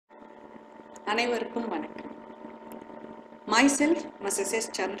அனைவருக்கும் வணக்கம். Myself, Mrs. S.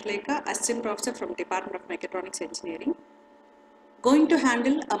 Chandrlekha, Assistant Professor from Department of Mechatronics Engineering, going to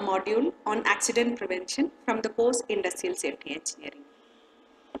handle a module on accident prevention from the course Industrial Safety Engineering.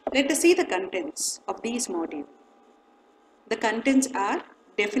 Let us see the contents of these modules. The contents are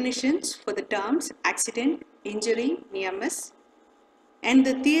definitions for the terms accident, injury, near miss, and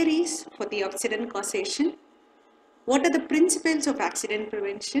the theories for the accident causation. What are the principles of accident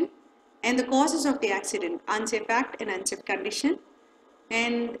prevention and the causes of the accident, unsafe act and unsafe condition,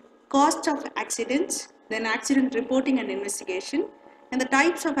 and cost of accidents, then accident reporting and investigation, and the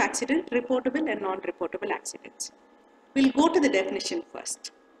types of accident, reportable and non-reportable accidents. We'll go to the definition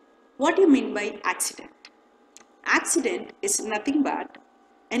first. What do you mean by accident? Accident is nothing but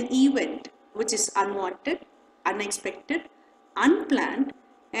an event which is unwanted, unexpected, unplanned,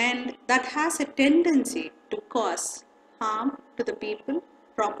 and that has a tendency to cause harm to the people,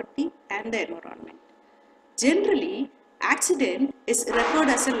 property, and the environment. Generally, accident is referred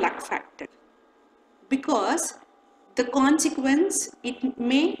as a luck factor because the consequence, it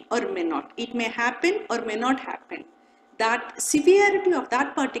may or may not, it may happen or may not happen. That severity of that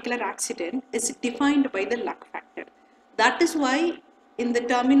particular accident is defined by the luck factor. That is why in the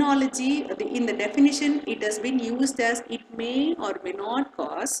terminology, in the definition, it has been used as it may or may not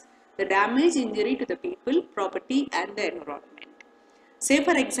cause the damage, injury to the people, property, and the environment. Say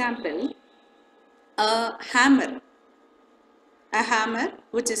for example, a hammer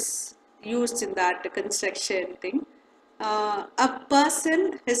which is used in that construction thing. A person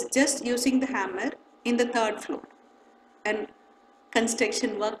is just using the hammer in the third floor, and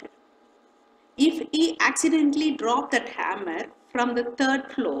construction worker. If he accidentally dropped that hammer from the third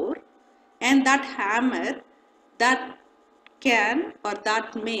floor, and that hammer that can or that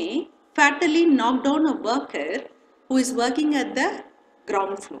may fatally knock down a worker who is working at the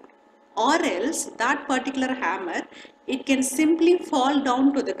ground floor, or else that particular hammer, it can simply fall down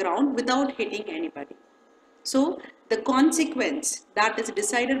to the ground without hitting anybody. So the consequence that is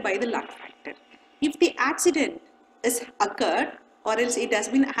decided by the luck factor. If the accident is occurred or else it has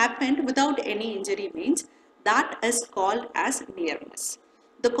been happened without any injury, means that is called as near miss.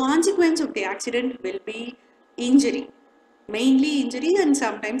 The consequence of the accident will be injury, mainly injury, and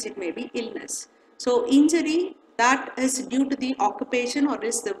sometimes it may be illness. So injury, that is due to the occupation or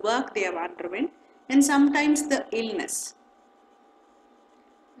is the work they have underwent, and sometimes the illness.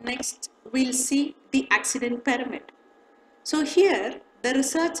 Next, we'll see the accident pyramid. So here, the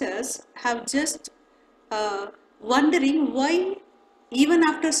researchers have just wondering why even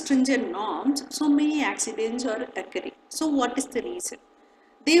after stringent norms, so many accidents are occurring. So what is the reason?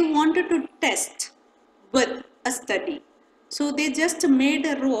 They wanted to test with a study. So they just made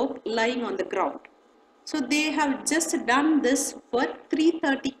a rope lying on the ground. So they have just done this for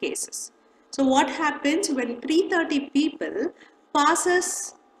 330 cases. So what happens when 330 people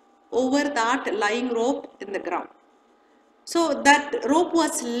passes over that lying rope in the ground? So that rope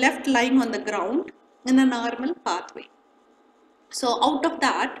was left lying on the ground in a normal pathway. So out of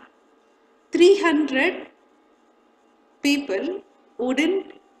that, 300 people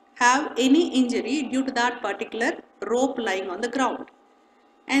wouldn't have any injury due to that particular rope lying on the ground,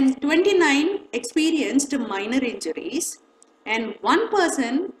 and 29 experienced minor injuries, and one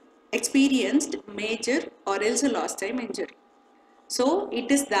person experienced major or else a lost time injury. So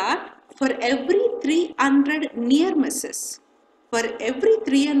it is that for every 300 near misses, for every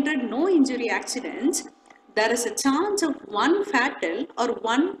 300 no injury accidents, there is a chance of one fatal or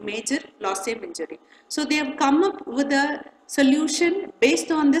one major lost time injury. So they have come up with a solution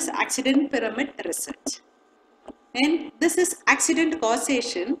based on this accident pyramid research. And this is accident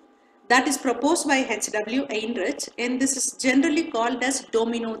causation that is proposed by H.W. Heinrich, and this is generally called as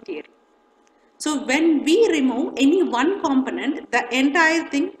domino theory. So when we remove any one component, the entire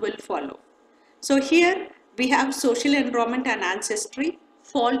thing will follow. So here we have social environment and ancestry,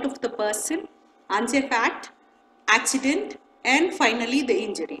 fault of the person, unsafe act, accident, and finally the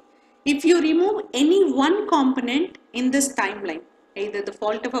injury. If you remove any one component in this timeline, either the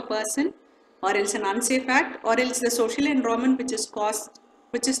fault of a person or else an unsafe act or else the social environment which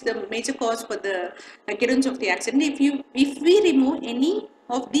is the major cause for the occurrence of the accident, if we remove any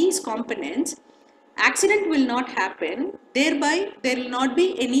of these components, accident will not happen, thereby there will not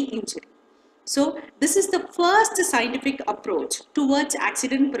be any injury. So this is the first scientific approach towards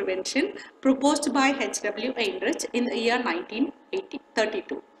accident prevention proposed by H.W. Heinrich in the year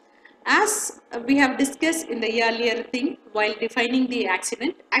 1932. As we have discussed in the earlier thing while defining the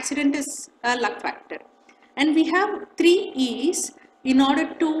accident is a luck factor. And we have 3 E's in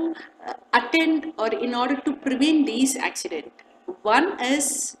order to attend or in order to prevent these accidents. One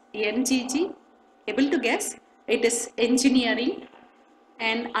is NGG, Able to guess? It is engineering.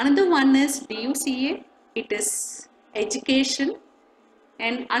 And another one is DUCA, it is education.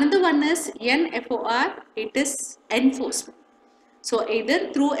 And another one is NFOR, it is enforcement. So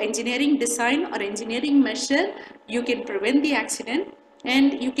either through engineering design or engineering measure, you can prevent the accident,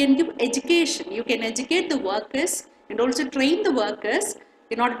 and you can give education. You can educate the workers and also train the workers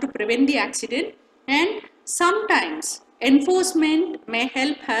in order to prevent the accident. And sometimes enforcement may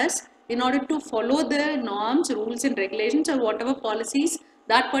help us in order to follow the norms, rules and regulations or whatever policies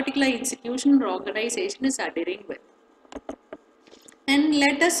that particular institution or organization is adhering with. And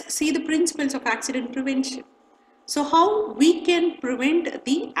let us see the principles of accident prevention. So how we can prevent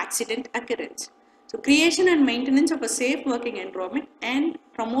the accident occurrence? So creation and maintenance of a safe working environment and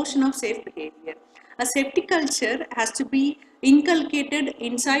promotion of safe behavior. A safety culture has to be inculcated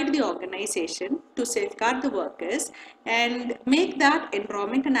inside the organization to safeguard the workers and make that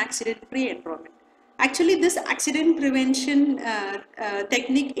environment an accident-free environment. Actually, this accident prevention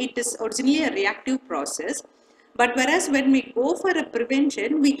technique, it is originally a reactive process. But whereas when we go for a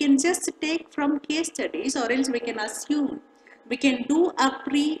prevention, we can just take from case studies, or else we can assume. We can do a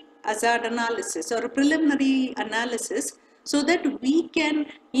pre-hazard analysis or a preliminary analysis, so that we can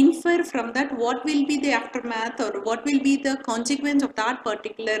infer from that what will be the aftermath or what will be the consequence of that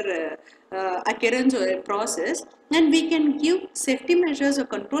particular occurrence or process, and we can give safety measures or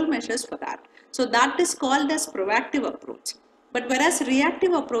control measures for that. So that is called as proactive approach. But whereas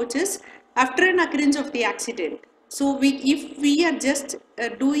reactive approach is after an occurrence of the accident. So if we are just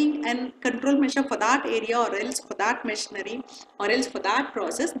doing a control measure for that area, or else for that machinery, or else for that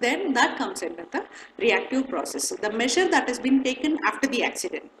process, then that comes under the reactive process. So the measure that has been taken after the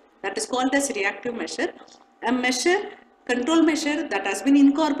accident, that is called as reactive measure. A measure, control measure that has been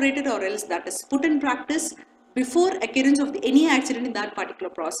incorporated or else that is put in practice before occurrence of any accident in that particular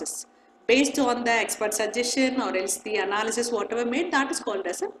process, based on the expert suggestion or else the analysis whatever made, that is called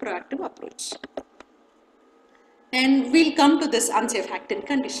as a proactive approach. And we'll come to this unsafe accident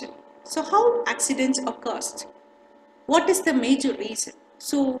condition. So how accidents occur? What is the major reason?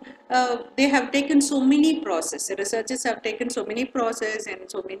 So they have taken so many processes, researchers have taken so many processes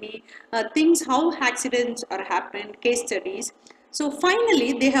and so many things, how accidents are happened, case studies. So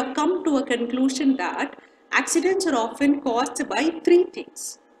finally they have come to a conclusion that accidents are often caused by three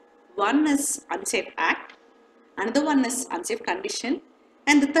things. One is unsafe act, another one is unsafe condition,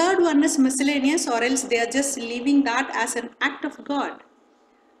 and the third one is miscellaneous, or else they are just leaving that as an act of God.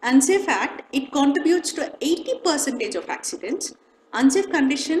 Unsafe act, it contributes to 80% of accidents. Unsafe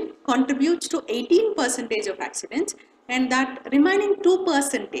condition contributes to 18% of accidents, and that remaining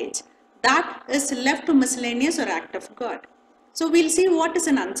 2%, that is left to miscellaneous or act of God. So we'll see what is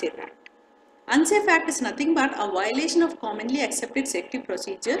an unsafe act. Unsafe act is nothing but a violation of commonly accepted safety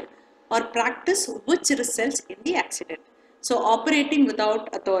procedure or practice which results in the accident. So operating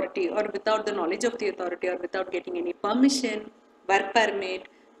without authority or without the knowledge of the authority or without getting any permission, work permit,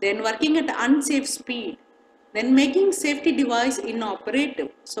 then working at unsafe speed, then making safety device inoperative.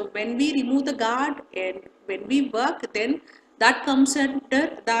 So when we remove the guard and when we work, then that comes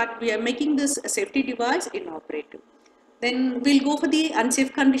under that we are making this safety device inoperative. Then we'll go for the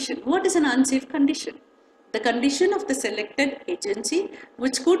unsafe condition. What is an unsafe condition? The condition of the selected agency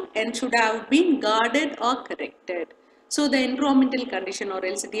which could and should have been guarded or corrected. So the environmental condition or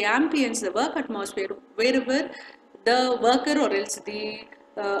else the ambience, the work atmosphere, wherever the worker or else the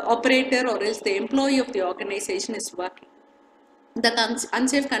operator or else the employee of the organization is working. The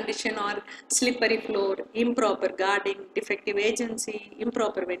unsafe condition are slippery floor, improper guarding, defective agency,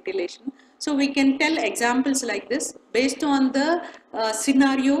 improper ventilation. So we can tell examples like this based on the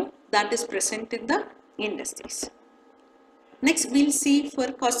scenario that is present in the industries. Next we'll see for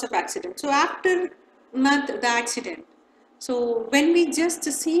cause of accident. So after the accident, so when we just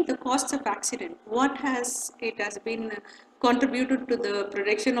see the cost of accident, what has been contributed to the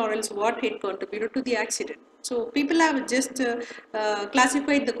production or else what it contributed to the accident. So people have just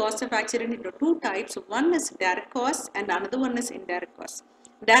classified the cost of accident into two types. One is direct cost and another one is indirect cost.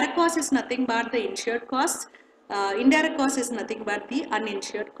 Direct cost is nothing but the insured cost. Indirect cost is nothing but the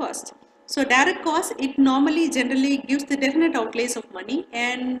uninsured cost. So direct cost, it normally generally gives the definite outlays of money,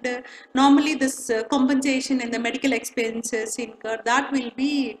 and normally this compensation and the medical expenses incurred, that will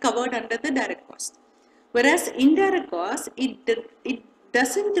be covered under the direct cost. Whereas indirect cost, it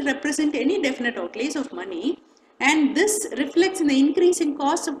doesn't represent any definite outlays of money, and this reflects in the increase in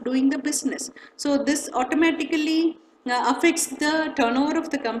cost of doing the business. So this automatically affects the turnover of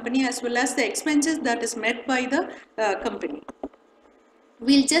the company as well as the expenses that is met by the company.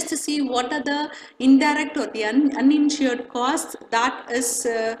 we'll just see what are the indirect or the uninsured costs that is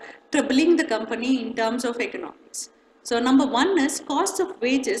troubling the company in terms of economics. So number one is cost of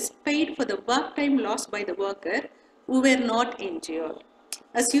wages paid for the work time lost by the worker who were not injured.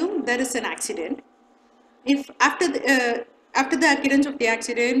 Assume there is an accident. If after the occurrence of the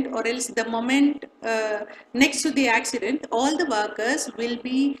accident, or else the moment next to the accident, all the workers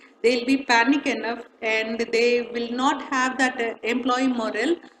they'll be panic enough, and they will not have that employee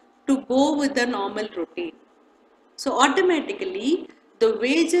morale to go with the normal routine. So automatically the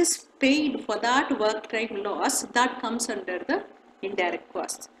wages paid for that work time loss, that comes under the indirect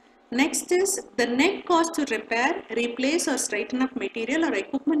costs. Next is the net cost to repair, replace or straighten up material or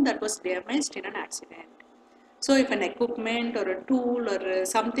equipment that was damaged in an accident. So if an equipment or a tool or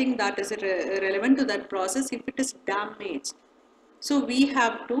something that is relevant to that process, if it is damaged, so we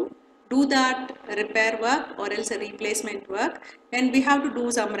have to do that repair work or else a replacement work, and we have to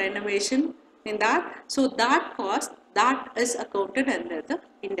do some renovation in that. So that cost, that is accounted under the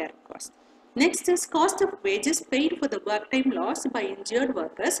indirect cost. Next is cost of wages paid for the work time loss by injured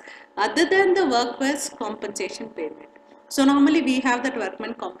workers other than the workers' compensation payment. So normally we have that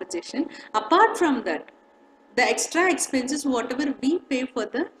workman compensation. Apart from that, the extra expenses whatever we pay for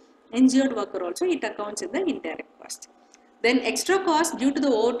the injured worker also, it accounts in the indirect cost. Then extra cost due to the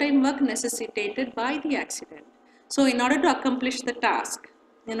overtime work necessitated by the accident. So in order to accomplish the task,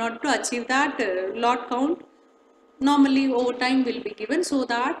 in order to achieve that lot count, normally overtime will be given, so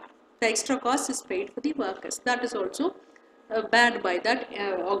that the extra cost is paid for the workers. That is also bared by that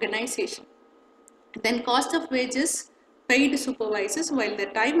organization. Then cost of wages paid supervisors while the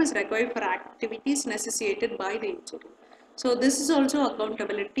time is required for activities necessitated by the injury. So this is also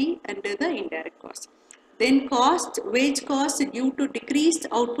accountability under the indirect cost. Then wage cost due to decreased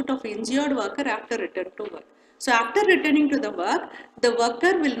output of injured worker after return to work. So after returning to the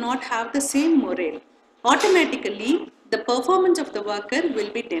worker will not have the same morale. Automatically, the performance of the worker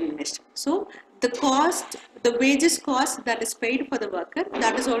will be diminished. So the wages cost that is paid for the worker,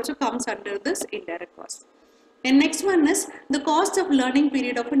 that is also comes under this indirect cost. And next one is the cost of learning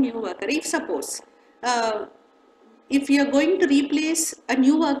period of a new worker. If suppose, if you are going to replace a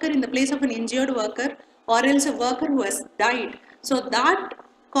new worker in the place of an injured worker, or else a worker who has died, so that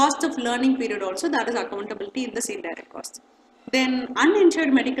cost of learning period also, that is accountability in this indirect cost. Then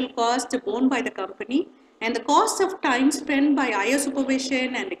uninsured medical cost borne by the company, and the cost of time spent by higher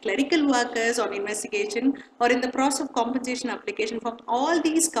supervision and clerical workers on investigation or in the process of compensation application form, all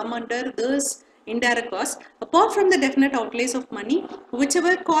these come under this indirect cost. Apart from the definite outlays of money,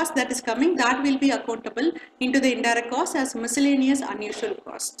 whichever cost that is coming, that will be accountable into the indirect cost as miscellaneous unusual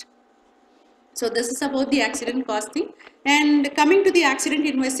cost. So this is about the accident costing. And coming to the accident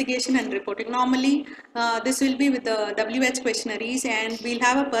investigation and reporting, normally this will be with the WH questionnaires, and we'll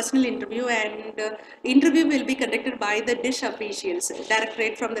have a personal interview, and interview will be conducted by the DISH officials,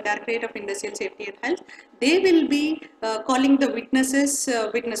 Directorate from the Directorate of Industrial Safety and Health. They will be calling the witnesses,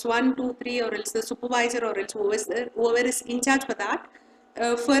 witness 1, 2, 3, or else the supervisor, or else whoever is in charge for that,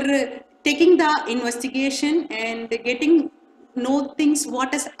 for taking the investigation and getting know things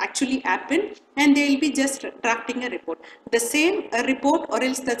what has actually happened, and they will be just drafting a report. The same report or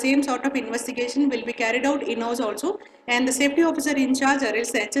else the same sort of investigation will be carried out in-house also, and the safety officer in charge or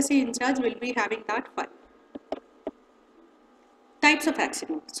else the HSE in charge will be having that file. Types of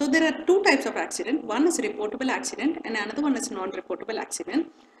accident. So there are two types of accident. One is reportable accident and another one is non-reportable accident.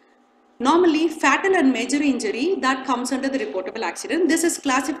 Normally, fatal and major injury, that comes under the reportable accident. This is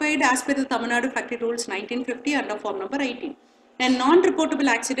classified as per the Tamil Nadu Factory Rules 1950 under form number 18. And non-reportable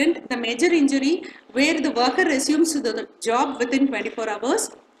accident, the major injury where the worker resumes the job within 24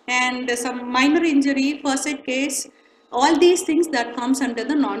 hours, and some minor injury, first aid case, all these things that comes under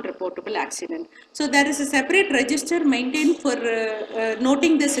the non-reportable accident. So there is a separate register maintained for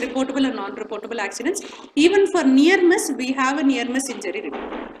noting this reportable and non-reportable accidents. Even for near miss, we have a near miss injury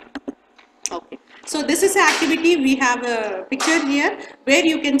report. Okay, so this is an activity. We have a picture here where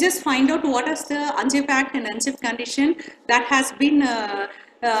you can just find out what is the unsafe act and unsafe condition that has been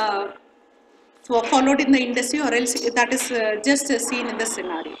followed in the industry, or else that is just seen in the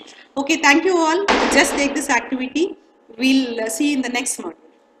scenario. Okay, thank you all. Just take this activity. We'll see you in the next module.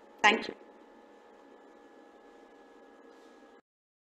 Thank you.